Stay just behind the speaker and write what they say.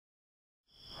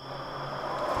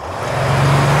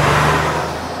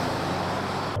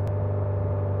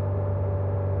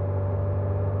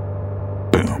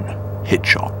hit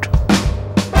shot.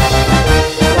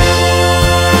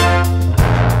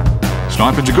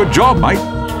 Sniping's a good job, mate.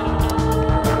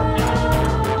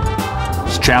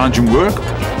 It's challenging work,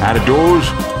 out of doors.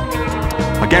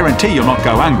 I guarantee you'll not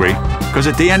go hungry, because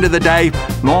at the end of the day,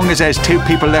 long as there's 2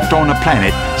 people left on the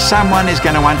planet, someone is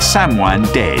going to want someone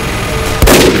dead.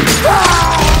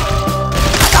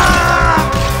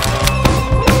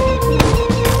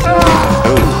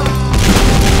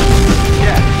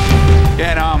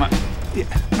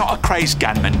 Not a crazed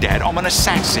gunman, Dad. I'm an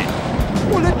assassin.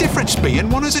 Well, the difference being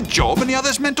one has a job and the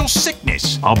other's mental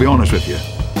sickness. I'll be honest with you.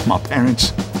 My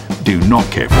parents do not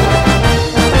care for it.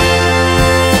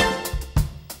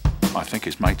 I think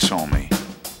his mate saw me.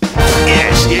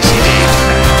 Yes, he did.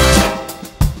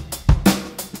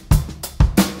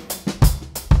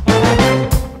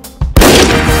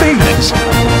 Feelings?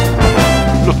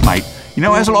 Look, mate, you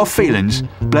know there's a lot of feelings.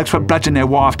 Blokes would bludgeon their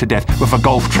wife to death with a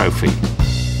golf trophy.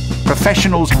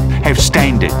 Professionals have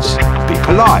standards. Be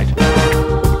polite.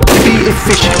 Be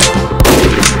efficient.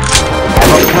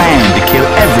 Have a plan to kill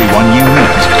everyone you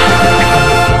meet.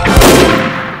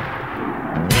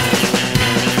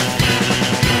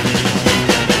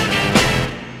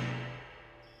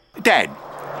 Dad,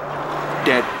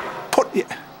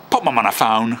 put Mum on the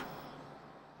phone.